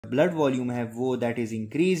Blood volume है वो that is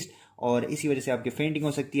increased और इसी वजह से आपकी फेंटिंग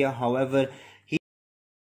हो सकती है। However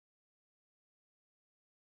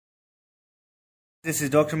this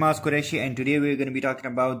is doctor mass Qureshi and today we are going to be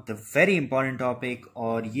talking about the very important topic,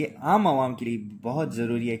 और ये आम आवाम के लिए बहुत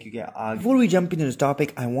जरूरी है क्योंकि before we jump into this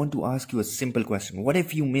topic I want to ask you a simple question. What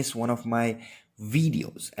if you miss one of my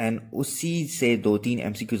videos and उसी से 2-3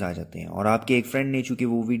 एमसीक्यूज आ जाते हैं और आपके एक फ्रेंड ने चूंकि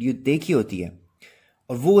वो वीडियो देखी होती है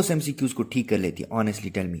और वो उस एमसीक्यूज को ठीक कर लेती है, honestly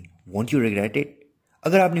tell me, won't you regret it?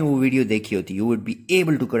 अगर आपने वो वीडियो देखी होती you would be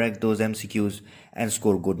able to correct those MCQs and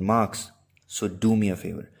score good marks. So do me a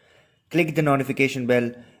favour, click the notification bell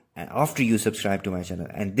and after you subscribe to my channel,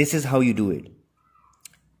 and this is how you do it.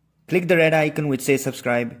 Click the red icon which says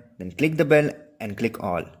subscribe, then click the bell and click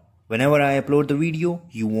all. Whenever I upload the video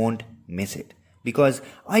you won't miss it because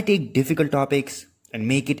I take difficult topics and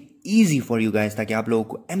make it easy for you guys ताकि आप लोगों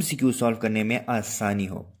को MCQ solve करने में आसानी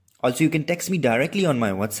हो. Also you can text me directly on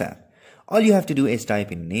my WhatsApp. All you have to do is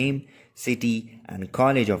type in name, city and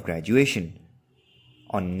college of graduation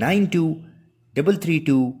on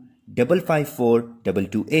 923332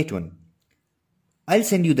 554-2281. I'll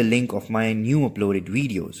send you the link of my new uploaded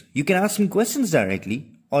videos. You can ask me questions directly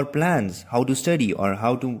or plans how to study or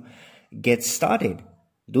how to get started.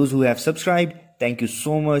 Those who have subscribed, thank you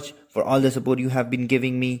so much for all the support you have been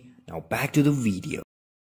giving me. Now back to the video.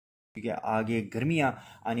 क्योंकि आगे गर्मियाँ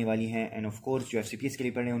आने वाली हैं end of course जो FCPS के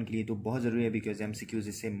लिए पढ़े हैं उनके लिए तो बहुत ज़रूरी है बिकॉज एमसीक्यूज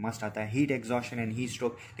इससे मस्ट आता है, heat exhaustion and heat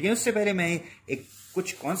stroke. लेकिन उससे पहले मैं एक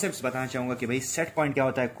कुछ कॉन्सेप्ट्स बताना चाहूँगा कि भाई सेट पॉइंट क्या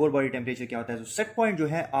होता है, कोर बॉडी टेम्परेचर क्या होता है। तो सेट पॉइंट जो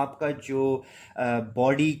है आपका जो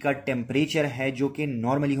बॉडी का टेम्परेचर है जो कि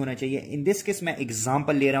नॉर्मली होना चाहिए। इन दिस केस मैं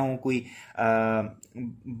एग्जाम्पल ले रहा हूँ, कोई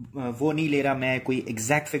वो नहीं ले रहा, मैं कोई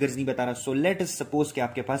एग्जैक्ट फिगर्स नहीं बता रहा। सो लेट अस सपोज कि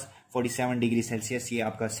आपके पास 47 डिग्री सेल्सियस ये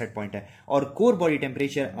आपका सेट पॉइंट है और कोर बॉडी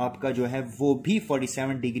टेम्परेचर आपका जो है वो भी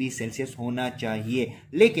 47 डिग्री सेल्सियस होना चाहिए।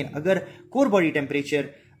 लेकिन अगर कोर बॉडी टेम्परेचर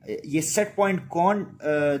ये सेट पॉइंट कौन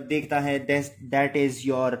देखता है, दैट इज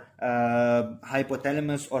योर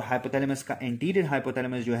हाइपोथैलेमस, और हाइपोथैलेमस का एंटीरियर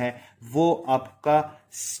हाइपोथैलेमस जो है वो आपका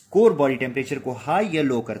कोर बॉडी टेम्परेचर को हाई या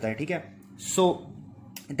लो करता है, ठीक है। So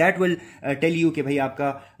that will tell you कि भाई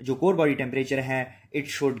आपका जो कोर बॉडी टेम्परेचर है इट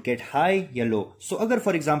शुड गेट हाई या लो। सो अगर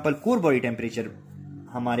for example core body temperature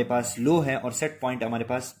हमारे पास लो है और सेट पॉइंट हमारे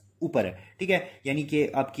पास ऊपर है, ठीक है, यानी कि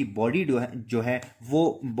आपकी बॉडी जो है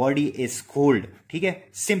वो बॉडी इज कोल्ड, ठीक है,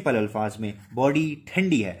 सिंपल अल्फाज में बॉडी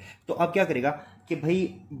ठंडी है, तो आप क्या करेगा कि भाई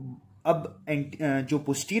अब जो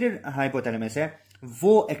पोस्टीरियर हाइपोथैलेमस है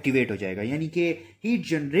वो एक्टिवेट हो जाएगा, यानी कि हीट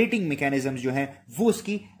जनरेटिंग मैकेनिज्म जो है वो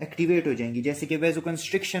उसकी एक्टिवेट हो जाएंगी, जैसे कि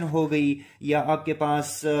वेज़ोकंस्ट्रिक्शन हो गई या आपके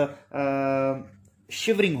पास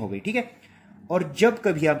शिवरिंग हो गई, ठीक है। और जब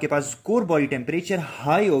कभी आपके पास कोर बॉडी टेम्परेचर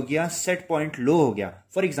हाई हो गया, सेट पॉइंट लो हो गया,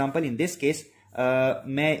 for example in this case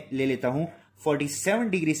मैं ले लेता हूं 47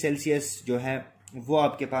 डिग्री सेल्सियस जो है वो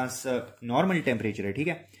आपके पास नॉर्मल टेम्परेचर है, ठीक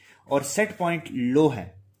है, और सेट पॉइंट लो है,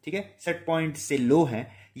 ठीक है, सेट पॉइंट से लो है,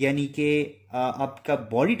 यानी कि आपका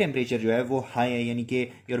बॉडी टेम्परेचर जो है वो हाई है, यानी कि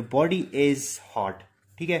योर बॉडी इज हॉट,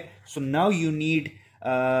 ठीक है। So now you need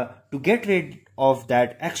to get rid of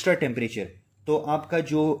that extra temperature, तो आपका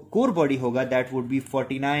जो कोर बॉडी होगा दैट वुड बी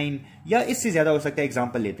 49 या इससे ज्यादा हो सकता है,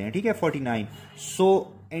 एग्जांपल लेते हैं, ठीक है, 49।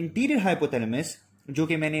 सो एंटीरियर हाइपोथैलेमस जो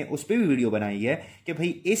कि मैंने उस पर भी वीडियो बनाई है कि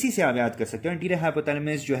भाई एसी से आप याद कर सकते हो, एंटीरियर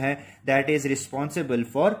हाइपोथैलेमस जो है that is responsible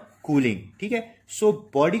for cooling, ठीक है। सो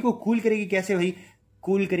बॉडी को कूल करेगी कैसे भाई,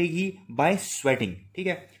 कूल करेगी बाय स्वेटिंग, ठीक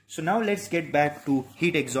है। So now let's get back to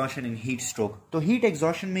heat exhaustion and heat stroke. तो हीट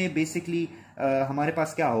एग्जॉशन में बेसिकली हमारे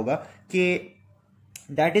पास क्या होगा कि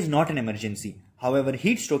that is not an emergency. However,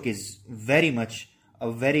 heat stroke is very much a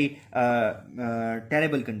very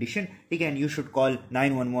terrible condition, ठीक है, and you should call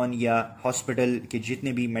 911 या hospital के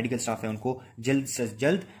जितने भी मेडिकल स्टाफ है उनको जल्द से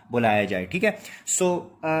जल्द बुलाया जाए, ठीक है। सो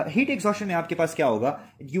हीट एग्जॉशन में आपके पास क्या होगा,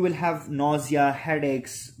 you will have nausea,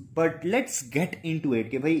 headaches, but let's get into it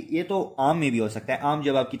कि भाई ये तो आम में भी हो सकता है। आम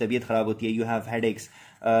जब आपकी तबीयत खराब होती है, you have headaches,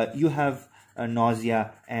 you have nausea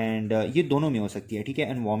and ये दोनों में हो सकती है, ठीक है,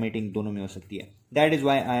 एंड वॉमिटिंग दोनों में हो सकती है। That is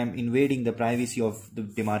why I am invading the privacy of the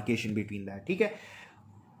demarcation between that, ठीक है।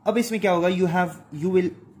 अब इसमें क्या होगा, यू विल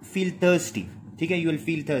फील थर्स्टी, ठीक है, यू विल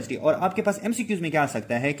फील थर्स्टी, और आपके पास एमसीक्यूज में क्या आ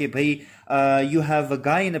सकता है कि भाई you have a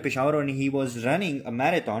guy in the Peshawar और he was running a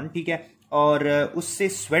marathon, ठीक है, और उससे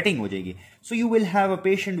स्वेटिंग हो जाएगी। So you will have a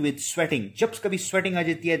patient with sweating, जब कभी स्वेटिंग आ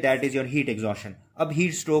जाती है that is your heat exhaustion. अब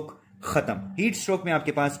हीट स्ट्रोक खत्म, हीट स्ट्रोक में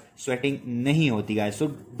आपके पास स्वेटिंग नहीं होती guys, so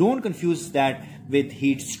don't confuse that with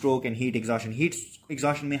heat stroke and heat exhaustion. Heat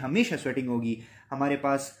exhaustion में हमेशा स्वेटिंग होगी, हमारे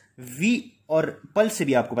पास वी और पल्स से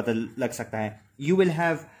भी आपको पता लग सकता है। You will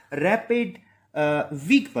have rapid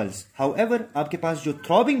week pulse. However आपके पास जो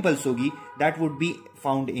थ्रॉबिंग पल्स होगी that would be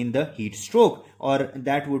found in the heat stroke और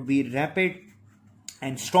that would be rapid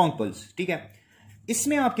and strong pulse. ठीक है,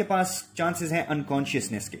 इसमें आपके पास चांसेस हैं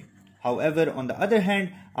अनकॉन्शियसनेस के। However on the other hand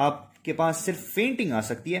आपके पास सिर्फ फेंटिंग आ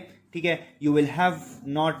सकती है। ठीक है, you will have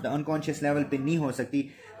not the unconscious level पे नहीं हो सकती।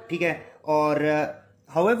 ठीक है, और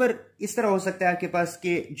हाउएवर इस तरह हो सकता है आपके पास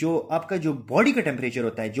कि जो आपका जो बॉडी का टेम्परेचर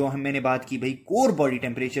होता है, जो मैंने बात की भाई कोर बॉडी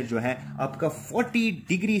टेम्परेचर जो है आपका 40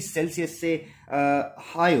 डिग्री सेल्सियस से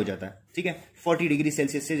हाई हो जाता है। ठीक है, 40 डिग्री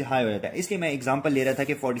सेल्सियस से हाई हो जाता है। इसलिए मैं एग्जांपल ले रहा था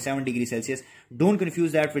कि 47 degree Celsius, don't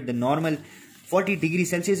confuse that with the normal. 40 degree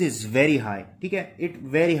Celsius is very high. ठीक है, इट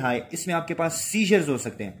वेरी हाई। इसमें आपके पास सीजर्स हो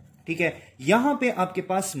सकते हैं। ठीक है, यहां पे आपके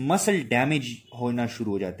पास मसल डैमेज होना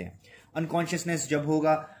शुरू हो जाते हैं, अनकॉन्शियसनेस जब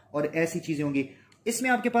होगा और ऐसी चीजें होंगी। इसमें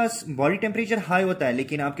आपके पास बॉडी टेम्परेचर हाई होता है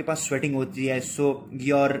लेकिन आपके पास स्वेटिंग होती है, सो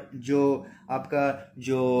योर जो आपका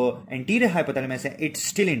जो एंटीरियर हाइपोथैलेमस है it's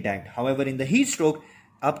still intact. However in the heat stroke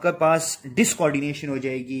आपका पास डिसकोऑर्डिनेशन हो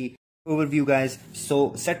जाएगी। Overview guys,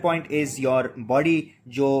 so set point is your body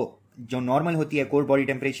जो नॉर्मल होती है core body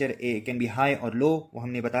temperature can be high और लो, वो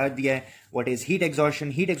हमने बता दिया है। What is heat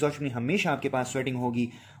exhaustion? Heat exhaustion में हमेशा आपके पास स्वेटिंग होगी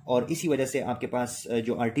और इसी वजह से आपके पास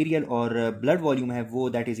जो आर्टीरियल और ब्लड वॉल्यूम है वो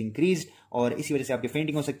दैट इज इंक्रीज्ड और इसी वजह से आपकी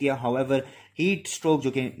फेंटिंग हो सकती है। हाउएवर हीट स्ट्रोक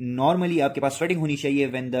जो कि नॉर्मली आपके पास स्वेटिंग होनी चाहिए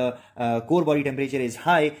when the core body temperature is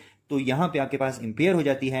high, तो यहां पे आपके पास इंपेयर हो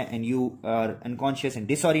जाती है and you are unconscious and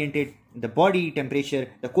disoriented. The body temperature,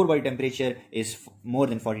 the core body temperature is more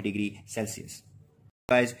than 40 degree Celsius.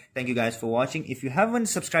 Guys, thank you guys for watching. If you haven't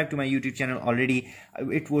subscribed to my YouTube channel already,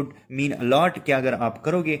 it would mean a lot कि अगर आप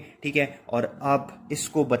करोगे। ठीक है, और आप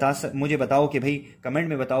इसको मुझे बताओ कि भाई कमेंट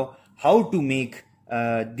में बताओ how to make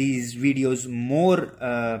these videos more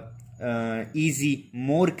easy,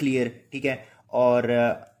 more clear। ठीक है, और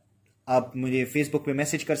आप मुझे फेसबुक पे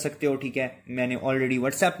मैसेज कर सकते हो। ठीक है, मैंने ऑलरेडी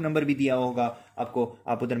व्हाट्सएप नंबर भी दिया होगा आपको,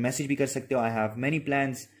 आप उधर मैसेज भी कर सकते हो। I have many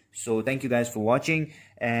plans. So thank you guys for watching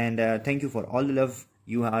and thank you for all the love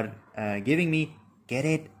you are giving me.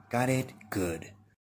 Get it, got it, good.